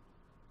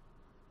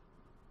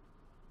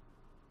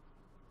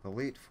the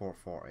late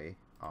 440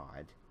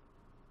 add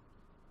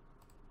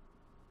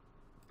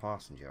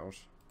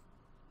passengers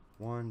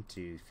 1,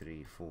 2,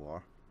 3,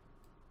 4.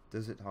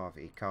 Does it have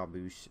a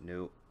caboose?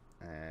 No.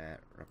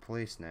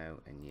 Replace now,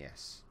 and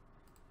yes.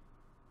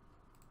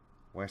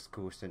 West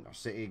Coast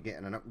Intercity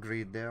getting an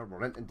upgrade there.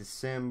 We're into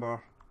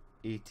December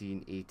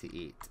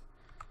 1888.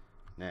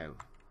 Now,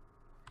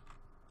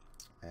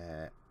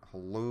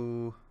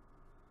 hello.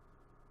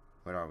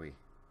 Where are we?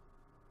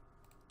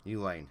 New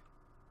line.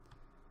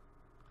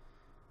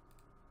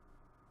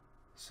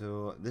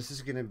 So this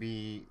is going to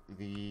be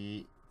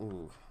the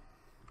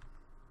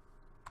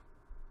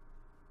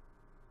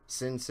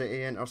Sin City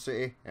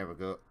Intercity. There we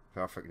go.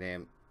 Perfect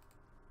name.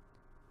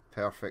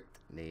 Perfect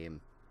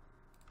name.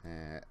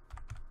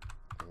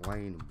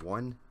 Line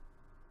 1.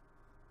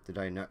 Did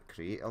I not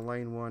create a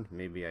line 1?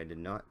 Maybe I did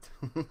not.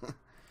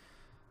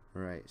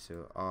 Right,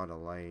 so add a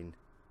line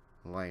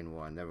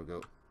 1. There we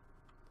go.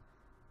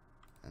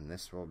 And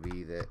this will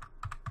be the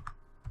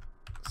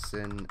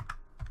Sin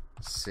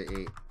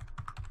City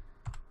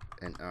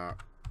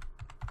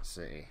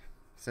Intercity.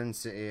 Sin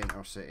City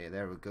Intercity.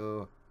 There we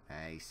go.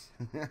 Nice.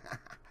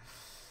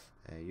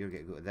 You're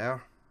going to go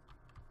there.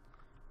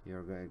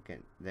 You're going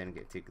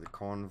to take the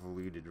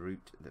convoluted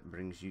route that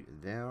brings you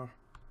there.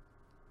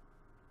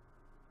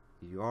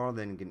 You are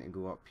then going to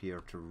go up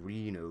here to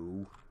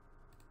Reno.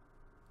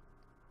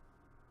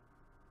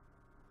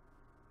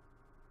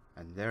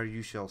 And there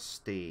you shall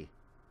stay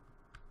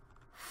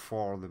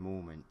for the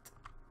moment.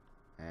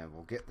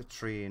 We'll get the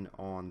train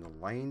on the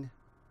line,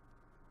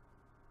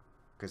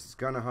 because it's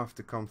going to have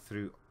to come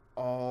through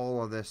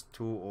all of this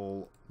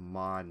total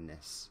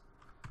madness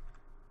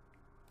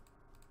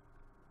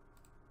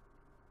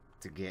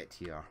to get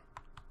here,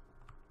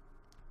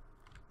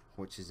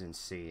 which is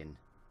insane.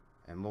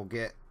 And we'll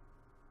get,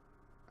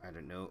 I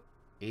don't know,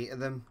 8 of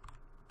them.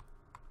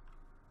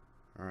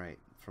 Alright,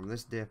 from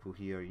this depot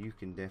here you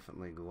can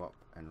definitely go up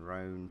and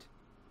round.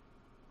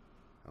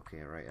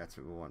 Okay, right, that's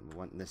what we want. We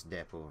want this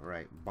depot.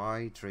 Right,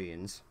 buy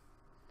trains.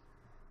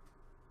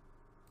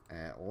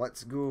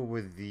 Let's go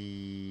with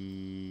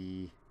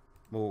the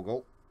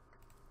Mogul.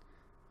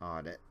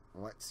 Add it.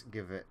 Let's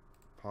give it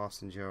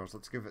passengers.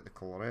 Let's give it the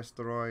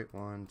cholesterol.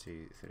 1,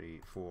 2, 3,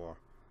 4.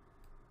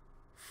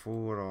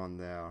 4 on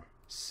there.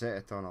 Set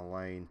it on a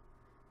line.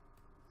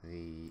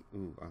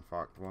 In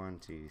fact, 1,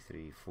 2,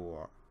 3,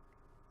 4.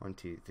 1,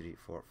 2, 3,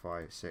 4,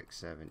 5, 6,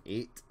 7,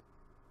 8.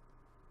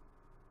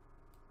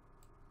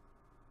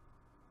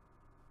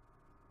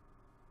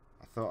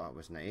 I thought that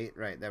was an 8.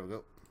 Right, there we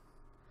go.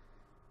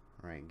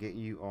 Right, get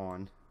you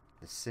on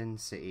the Sin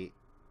City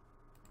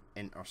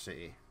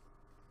Intercity.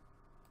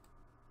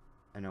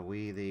 And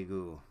away they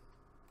go.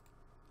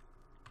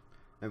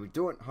 Now, we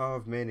don't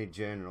have many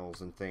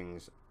generals and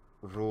things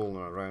rolling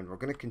around. We're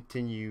going to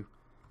continue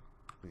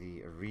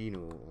the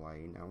Reno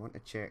line. I want to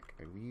check,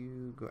 have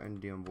you got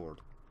India on board?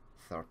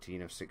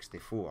 13 of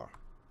 64.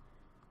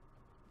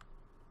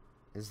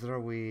 Is there a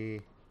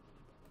way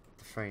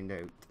to find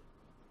out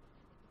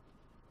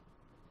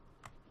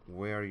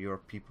where your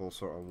people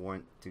sort of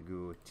want to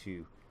go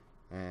to?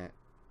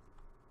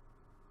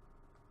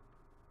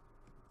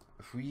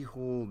 If we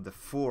hold the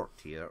fort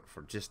here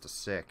for just a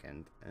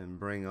second and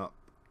bring up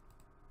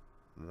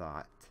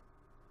that,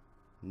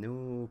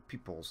 no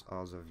peoples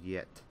as of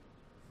yet,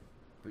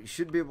 but you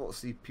should be able to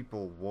see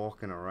people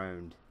walking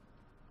around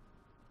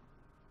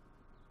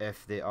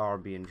if they are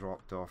being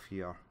dropped off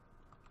here.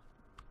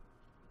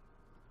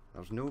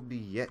 There's nobody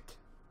yet.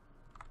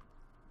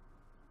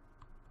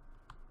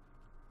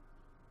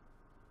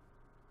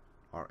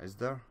 Or is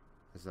there?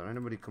 Is there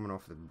anybody coming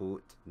off the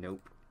boat?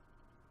 Nope.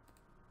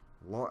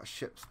 A lot of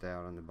ships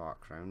there in the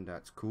background.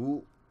 That's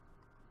cool.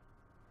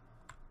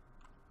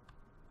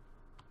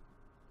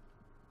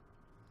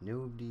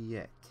 Nobody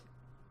yet.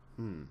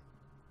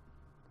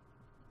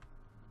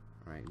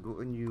 Right, go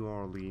to New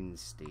Orleans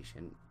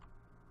station.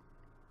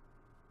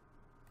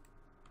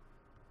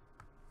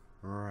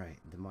 Right,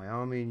 the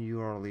Miami New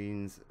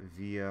Orleans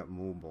via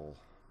mobile.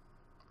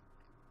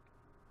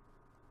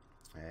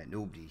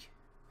 Nobody.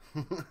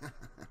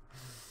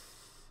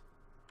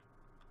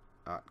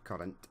 At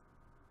current.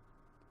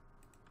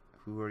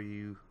 Who are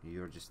you?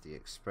 You're just the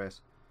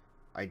express.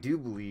 I do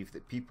believe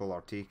that people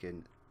are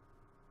taking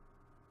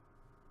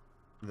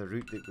the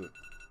route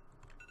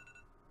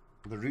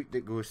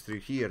that goes through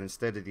here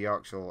instead of the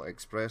actual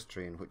express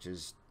train, which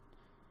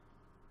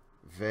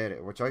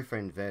I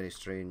find very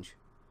strange.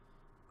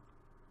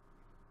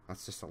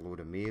 That's just a load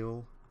of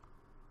mail.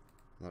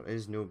 There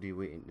is nobody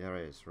waiting. There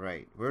is.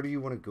 Right. Where do you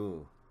want to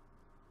go?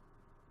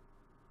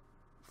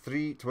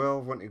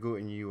 312 want to go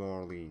to New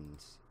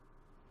Orleans.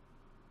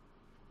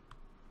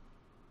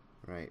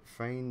 Right.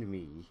 Find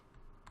me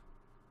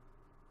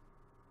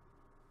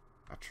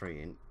a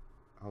train.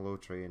 Hello,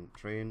 train.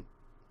 Train.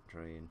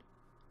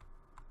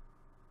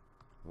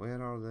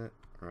 Where are the...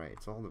 Right.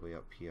 It's all the way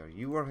up here.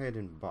 You are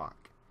heading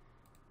back.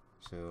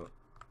 So...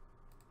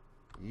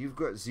 You've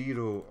got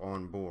 0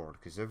 on board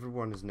because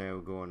everyone is now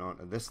going on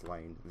to this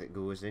line that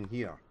goes in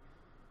here,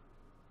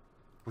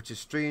 which is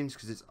strange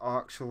because it's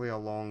actually a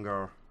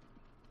longer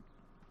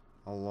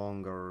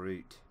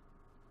route.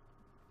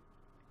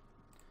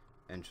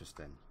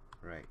 Interesting.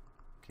 Right,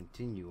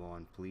 continue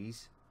on,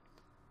 please.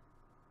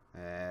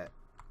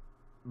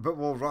 But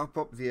we'll wrap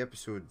up the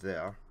episode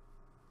there.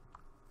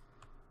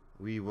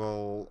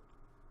 It'll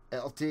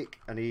take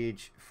an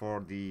age for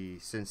the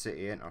Sin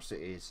City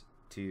Intercities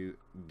to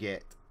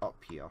get up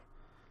here.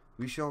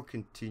 We shall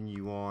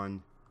continue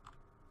on.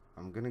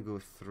 I'm gonna go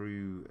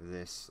through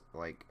this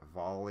like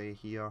valley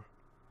here,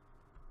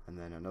 and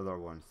then another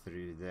one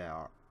through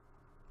there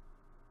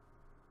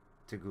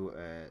to go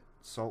to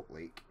Salt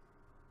Lake,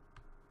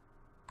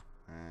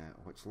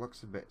 which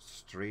looks a bit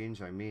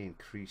strange. I may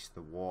increase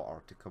the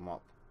water to come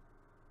up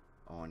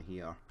on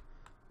here.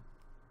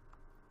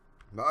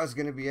 But that's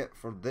going to be it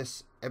for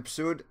this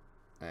episode.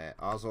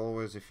 As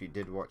always, if you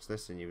did watch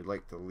this and you would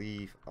like to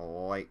leave a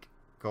like,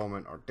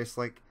 comment or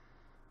dislike,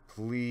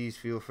 please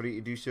feel free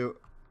to do so.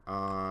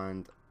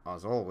 And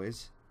as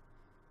always,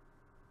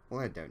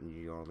 we'll head down to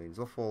New Orleans.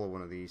 We'll follow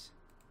one of these.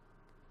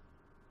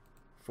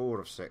 4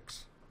 of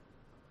 6.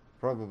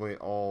 Probably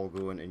all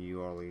going to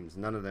New Orleans.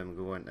 None of them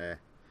going to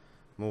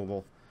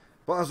Mobile.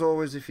 But as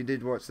always, if you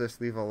did watch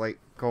this, leave a like,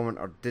 comment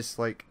or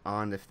dislike,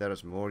 and if there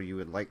is more you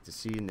would like to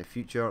see in the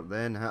future,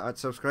 then hit that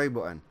subscribe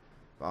button.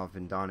 But I've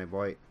been Danny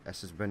Boy.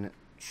 This has been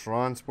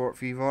Transport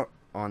Fever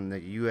on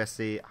the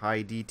USA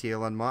High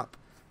Detailing map,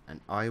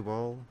 and I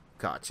will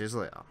catch you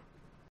later.